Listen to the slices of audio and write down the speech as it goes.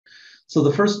So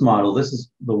the first model, this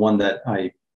is the one that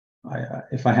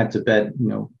if I had to bet,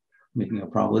 making a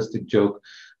probabilistic joke,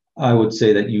 I would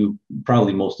say that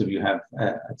probably most of you have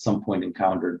at some point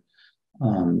encountered,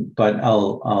 but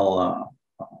I'll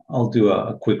do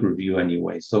a quick review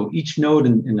anyway. So each node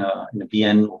in a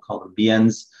BN, we'll call them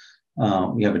BNs.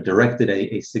 We have a directed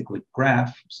acyclic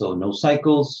graph, so no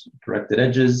cycles, directed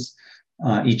edges.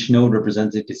 Each node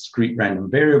represents a discrete random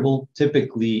variable.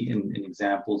 Typically, in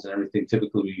examples and everything,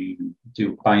 typically we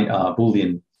do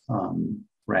Boolean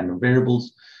random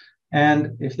variables.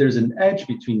 And if there's an edge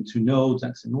between two nodes,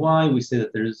 x and y, we say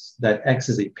that x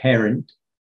is a parent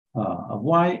of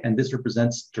y, and this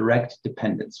represents direct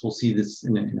dependence. We'll see this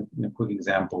in a quick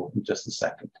example in just a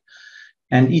second.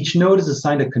 And each node is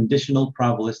assigned a conditional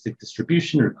probabilistic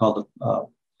distribution, or called a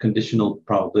conditional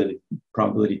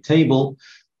probability table,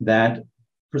 that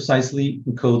precisely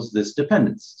encodes this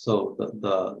dependence. So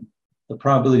the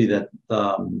probability that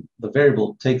the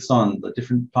variable takes on the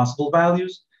different possible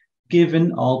values,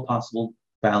 given all possible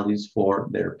values for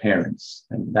their parents,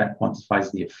 and that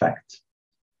quantifies the effect.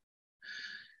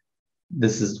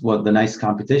 This is what the nice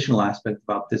computational aspect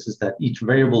about this is, that each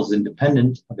variable is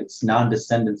independent of its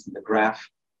non-descendants in the graph,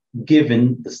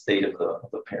 given the state of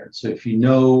the parent. So if you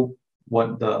know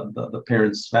what the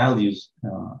parents' values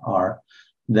are,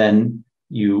 then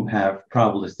you have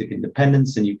probabilistic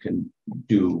independence, and you can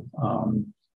do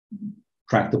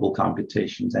tractable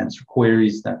computations, answer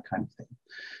queries, that kind of thing.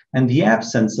 And the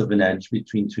absence of an edge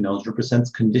between two nodes represents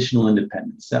conditional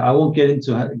independence. So I won't get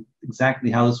into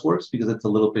exactly how this works because it's a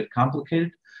little bit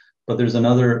complicated, but there's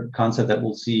another concept that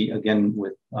we'll see again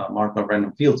with Markov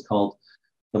random fields called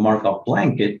the Markov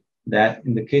blanket, that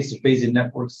in the case of Bayesian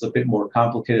networks is a bit more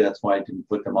complicated. That's why I didn't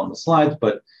put them on the slides,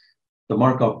 but the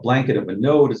Markov blanket of a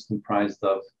node is comprised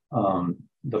of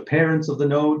the parents of the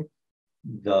node,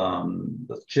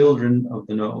 the children of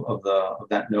the node of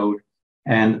that node,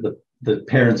 and the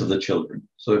parents of the children.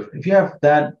 So if you have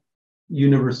that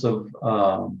universe of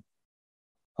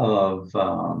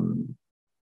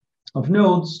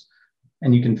nodes,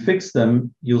 and you can fix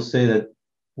them,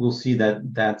 we'll see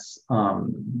that that's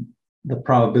the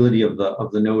probability of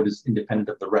the node is independent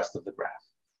of the rest of the graph.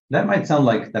 That might sound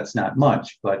like that's not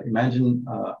much, but imagine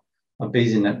a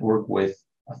Bayesian network with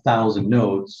 1,000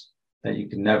 nodes that you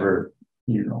can never,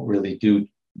 really do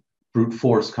brute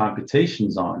force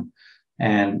computations on.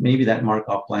 And maybe that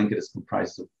Markov blanket is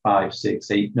comprised of 5,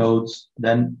 6, 8 nodes.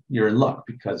 Then you're in luck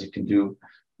because you can do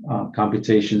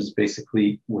computations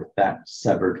basically with that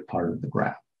severed part of the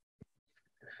graph.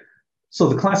 So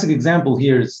the classic example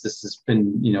here is, this has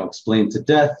been explained to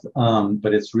death,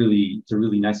 but it's a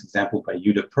really nice example by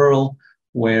Yuda Pearl,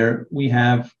 where we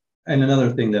have, and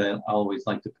another thing that I always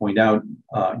like to point out,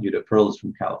 Yuda Pearl is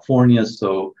from California,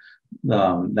 so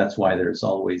that's why there's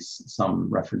always some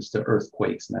reference to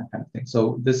earthquakes and that kind of thing.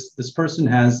 So this person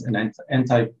has an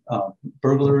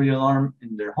anti-burglary alarm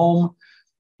in their home.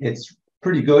 It's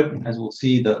pretty good, as we'll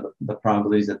see, the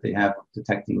probabilities that they have of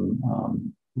detecting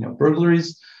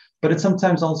burglaries, but it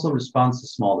sometimes also responds to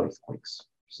small earthquakes.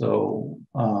 So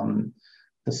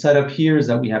the setup here is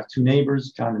that we have two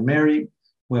neighbors, John and Mary,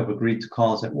 who have agreed to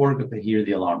call us at work if they hear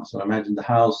the alarm. So imagine the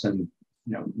house, and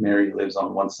Mary lives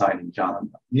on one side and John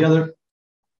on the other.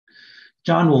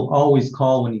 John will always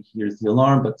call when he hears the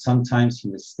alarm, but sometimes he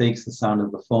mistakes the sound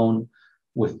of the phone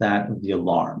with that of the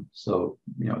alarm. So,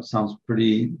 it sounds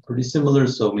pretty similar.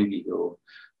 So maybe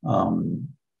there'll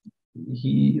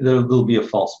be a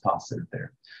false positive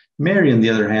there. Mary, on the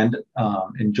other hand,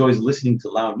 enjoys listening to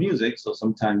loud music. So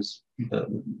sometimes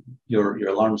your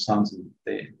alarm sounds and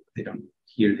they don't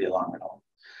hear the alarm at all.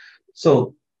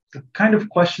 So the kind of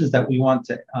questions that we want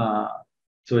to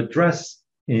address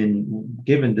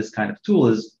given this kind of tool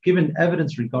is, given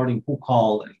evidence regarding who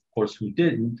called and of course who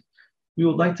didn't, we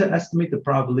would like to estimate the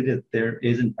probability that there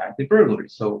is in fact a burglary.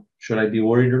 So should I be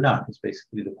worried or not is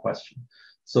basically the question.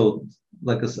 So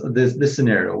like this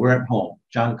scenario, we're at home.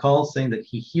 John calls saying that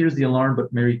he hears the alarm,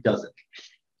 but Mary doesn't.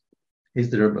 Is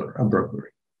there a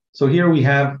burglary? So here we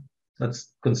have,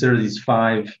 let's consider these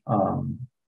 5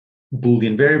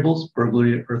 Boolean variables: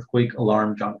 burglary, earthquake,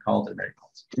 alarm, John calls, and Mary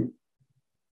calls.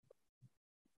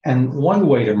 And one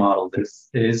way to model this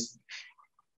is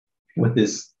with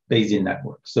this Bayesian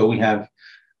network. So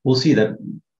we'll see that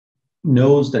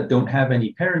nodes that don't have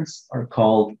any parents are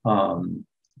called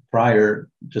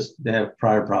they have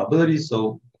prior probabilities.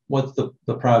 So what's the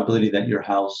probability that your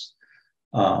house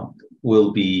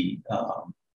will be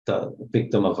the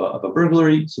victim of a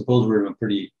burglary? Suppose we're in a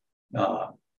pretty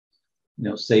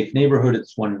safe neighborhood,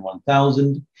 it's 1 in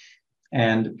 1,000.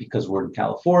 And because we're in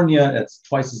California, it's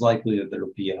twice as likely that there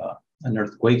will be an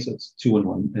earthquake. So it's 2 in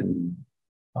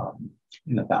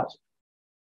in 1,000.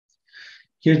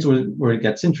 Here's where it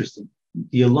gets interesting.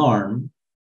 The alarm,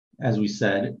 as we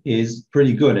said, is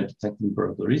pretty good at detecting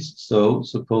burglaries. So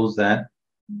suppose that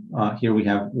here we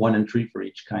have one entry for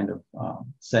each kind of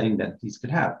setting that these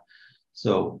could have.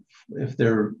 So if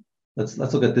they're, let's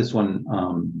look at this one.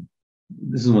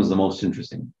 This one was the most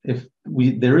interesting. If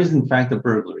there is in fact a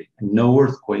burglary and no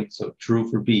earthquake, so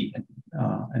true for B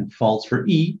and false for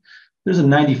E, there's a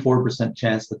 94%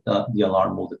 chance that the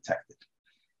alarm will detect it.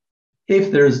 If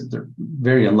there's the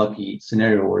very unlucky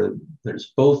scenario where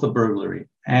there's both a burglary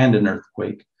and an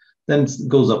earthquake, then it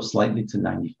goes up slightly to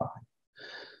 95.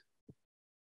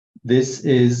 This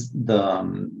is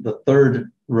the third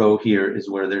row here is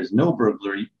where there's no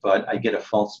burglary, but I get a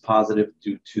false positive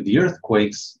due to the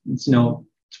earthquakes. It's,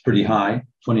 it's pretty high,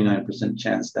 29%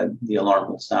 chance that the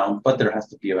alarm will sound, but there has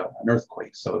to be an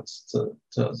earthquake. So it's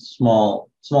a small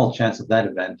chance of that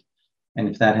event. And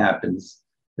if that happens,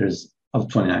 there's a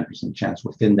 29% chance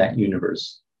within that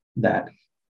universe that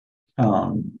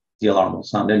the alarm will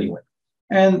sound anyway.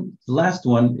 And the last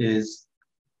one is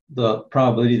the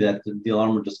probability that the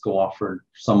alarm will just go off for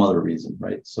some other reason,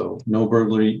 right? So no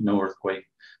burglary, no earthquake.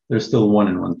 There's still 1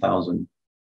 in 1,000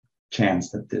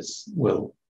 chance that this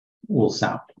will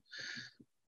sound.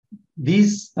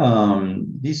 These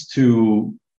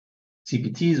two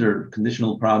CPTs, or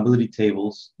conditional probability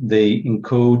tables, they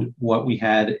encode what we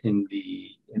had in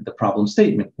the problem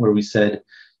statement, where we said,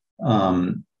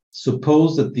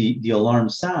 suppose that the alarm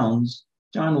sounds,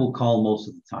 John will call most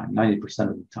of the time, 90%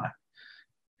 of the time.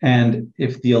 And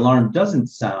if the alarm doesn't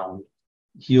sound,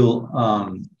 he'll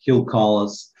call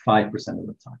us 5% of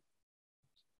the time,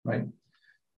 right?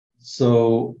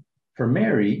 So for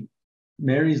Mary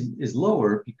is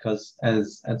lower because,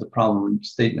 as the problem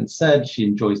statement said, she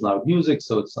enjoys loud music,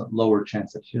 so it's a lower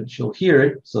chance that she'll hear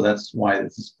it. So that's why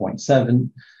this is 0.7,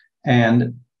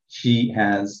 and she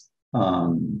has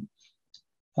a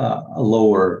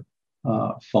lower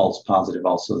false positive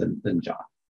also than John.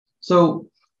 So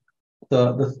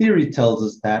the theory tells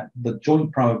us that the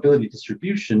joint probability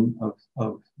distribution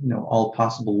of all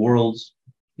possible worlds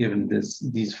given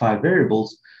these 5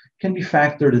 variables can be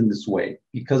factored in this way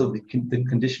because of the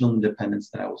conditional independence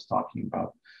that I was talking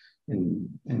about in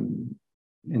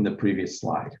the previous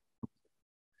slide.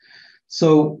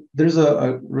 So there's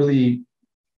a really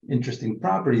interesting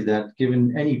property that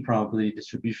given any probability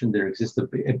distribution, there exists a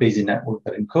Bayesian network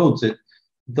that encodes it,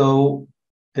 though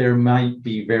there might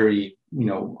be very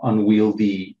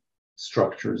unwieldy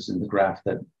structures in the graph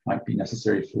that might be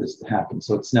necessary for this to happen.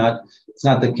 So it's not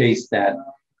the case that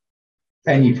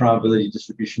any probability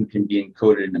distribution can be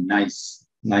encoded in a nice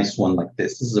one like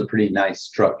this. This is a pretty nice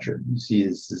structure. You see,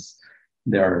 it's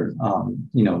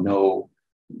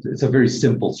a very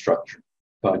simple structure.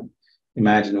 But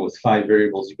imagine with 5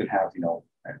 variables, you could have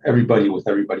everybody with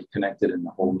everybody connected in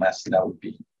the whole mess. That would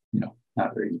be not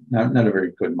a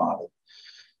very good model.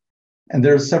 And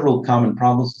there are several common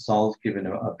problems to solve given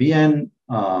a BN.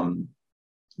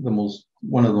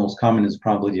 One of the most common is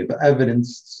probability of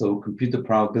evidence. So compute the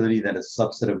probability that a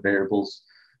subset of variables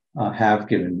have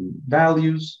given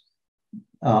values.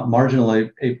 Marginal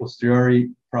a posteriori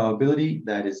probability,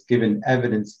 that is given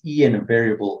evidence E and a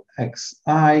variable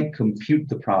xi, compute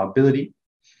the probability.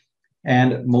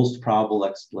 And most probable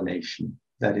explanation,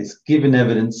 that is given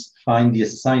evidence, find the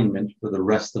assignment for the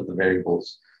rest of the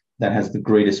variables that has the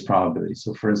greatest probability.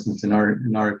 So for instance, in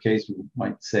our case, we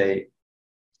might say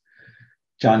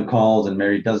John calls and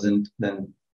Mary doesn't,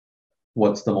 then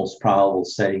what's the most probable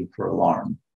setting for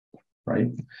alarm,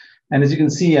 right? And as you can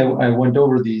see, I went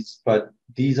over these, but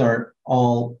these are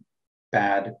all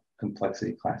bad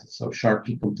complexity classes. So sharp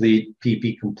P complete,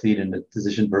 PP complete in the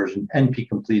decision version, NP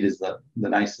complete is the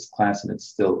nicest class, and it's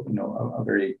still a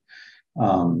very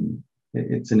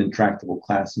it's an intractable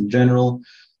class in general.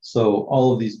 So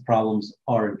all of these problems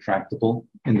are intractable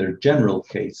in their general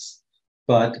case,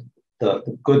 but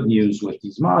the good news with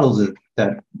these models is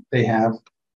that they have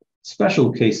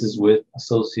special cases with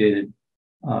associated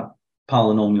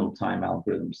polynomial time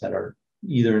algorithms that are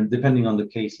either, depending on the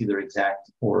case, either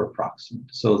exact or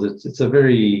approximate. So it's a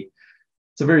very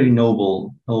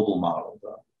noble model,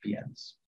 the PNs.